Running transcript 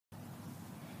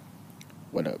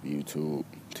What up, YouTube?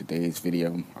 Today's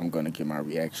video, I'm going to give my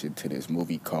reaction to this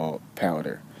movie called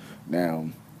Powder. Now,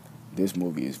 this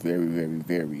movie is very, very,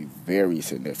 very, very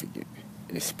significant.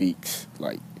 It speaks,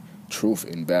 like, truth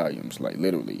in volumes, like,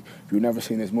 literally. If you've never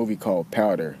seen this movie called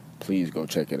Powder, please go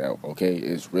check it out, okay?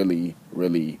 It's really,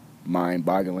 really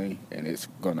mind-boggling, and it's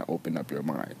going to open up your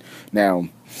mind. Now,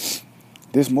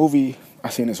 this movie, I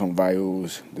seen this on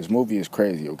Views. This movie is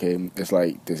crazy, okay? It's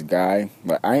like this guy,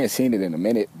 like I ain't seen it in a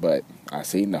minute, but I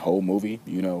seen the whole movie,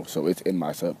 so it's in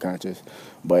my subconscious.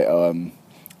 But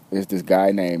it's this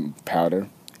guy named Powder,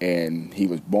 and he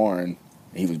was born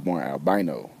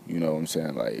albino, you know what I'm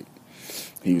saying? Like,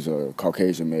 he was a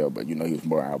Caucasian male, but, he was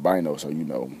born albino, so,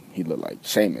 he looked like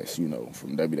Sheamus,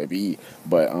 from WWE.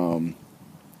 But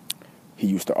he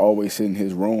used to always sit in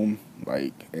his room,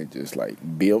 like, and just, like,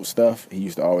 build stuff. He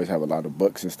used to always have a lot of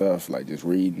books and stuff, like, just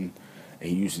reading. And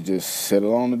he used to just sit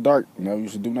alone in the dark, never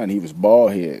used to do nothing. He was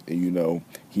bald head, and,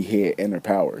 he had inner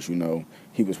powers,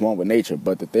 He was one with nature.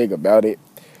 But the thing about it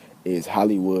is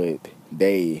Hollywood,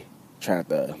 they tried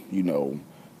to,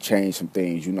 change some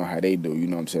things. You know how they do, you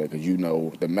know what I'm saying? Because,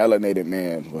 the melanated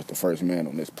man was the first man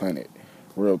on this planet.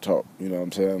 Real talk, you know what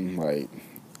I'm saying? Like,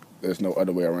 there's no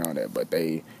other way around that, but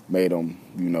they made him,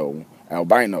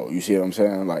 albino. You see what I'm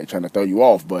saying? Like, trying to throw you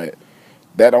off, but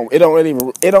it don't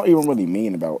even really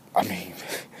mean about. I mean,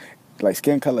 like,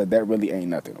 skin color, that really ain't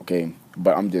nothing, okay?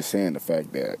 But I'm just saying the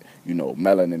fact that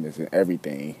melanin is in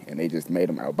everything, and they just made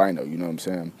him albino. You know what I'm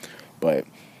saying? But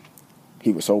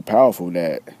he was so powerful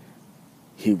that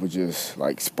he would just,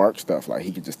 like, spark stuff. Like,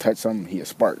 he could just touch something, he'd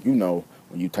spark.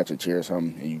 When you touch a chair or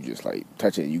something and you just, like,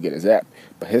 touch it and you get a zap.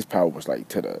 But his power was, like,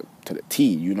 to the T,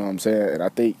 you know what I'm saying? And I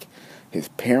think his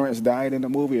parents died in the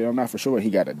movie, and I'm not for sure. He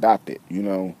got adopted,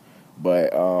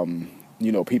 But,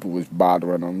 people was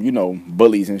bothering him.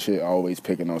 Bullies and shit always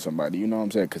picking on somebody, you know what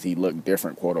I'm saying? Because he looked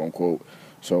different, quote unquote.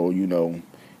 So,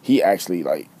 he actually,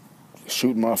 like,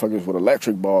 shooting motherfuckers with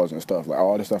electric balls and stuff. Like,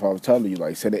 all this stuff I was telling you,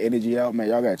 like, send the energy out, man.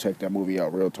 Y'all gotta check that movie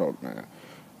out. Real talk, man.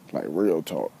 Like, real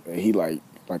talk. And he, like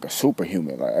a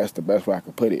superhuman. Like, that's the best way I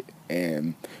could put it.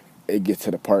 And it gets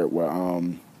to the part where,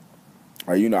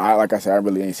 like I said, I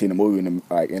really ain't seen the movie in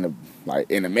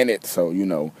a minute. So,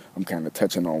 I'm kind of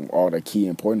touching on all the key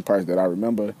important parts that I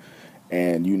remember.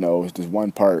 And, it's this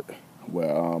one part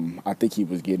where I think he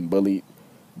was getting bullied.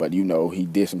 But, he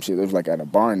did some shit. It was like at a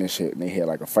barn and shit, and they had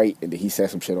like a fight, and then he set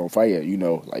some shit on fire,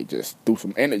 like just threw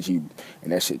some energy,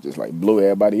 and that shit just like blew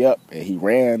everybody up. And he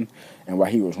ran, and while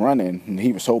he was running, and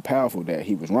he was so powerful that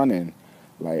he was running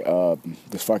like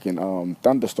this fucking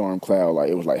thunderstorm cloud, like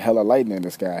it was like hella lightning in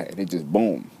the sky, and it just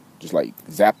boom, just like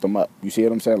zapped him up. You see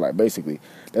what I'm saying? Like,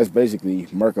 that's basically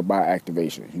Merkabah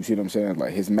activation. You see what I'm saying?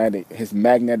 Like, his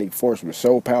magnetic force was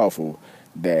so powerful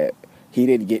that he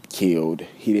didn't get killed.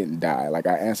 He didn't die. Like,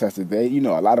 our ancestors, a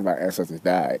lot of our ancestors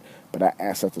died, but our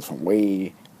ancestors from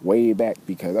way, way back,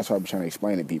 because that's what I'm trying to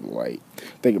explain to people. Like,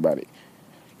 think about it.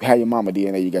 You have your mama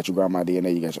DNA, you got your grandma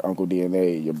DNA, you got your uncle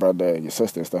DNA, your brother, your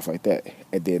sister, and stuff like that.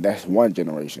 And then that's one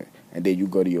generation. And then you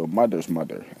go to your mother's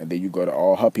mother. And then you go to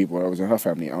all her people that was in her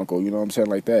family, uncle, you know what I'm saying,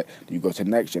 like that. Then you go to the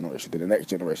next generation, to the next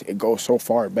generation. It goes so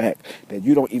far back that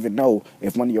you don't even know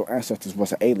if one of your ancestors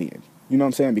was an alien. You know what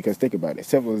I'm saying? Because think about it.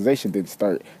 Civilization didn't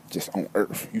start just on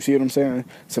Earth. You see what I'm saying?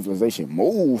 Civilization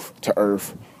moved to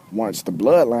Earth once the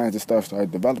bloodlines and stuff started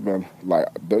developing, like,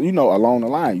 along the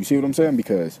line. You see what I'm saying?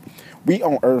 Because we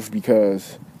on Earth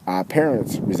because our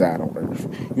parents reside on Earth. You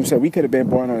know what I'm saying? We could have been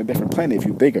born on a different planet if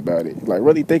you think about it. Like,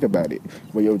 really think about it.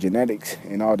 Where your genetics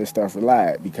and all this stuff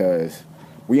relied, because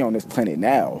we on this planet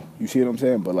now. You see what I'm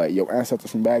saying? But, like, your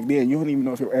ancestors from back then, you don't even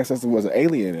know if your ancestor was an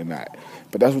alien or not.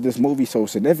 But that's what this movie's so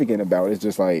significant about. It's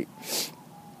just like,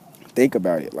 think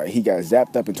about it. Like, he got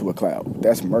zapped up into a cloud.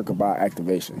 That's Merkabah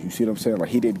activation. You see what I'm saying? Like,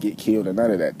 he didn't get killed or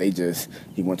none of that.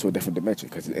 He went to a different dimension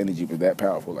because his energy was that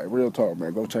powerful. Like, real talk,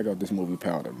 man. Go check out this movie,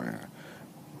 Powder, man.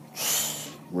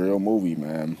 Real movie,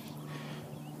 man.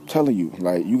 I'm telling you,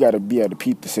 like, you got to be able to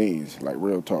peep the scenes. Like,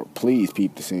 real talk. Please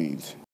peep the scenes.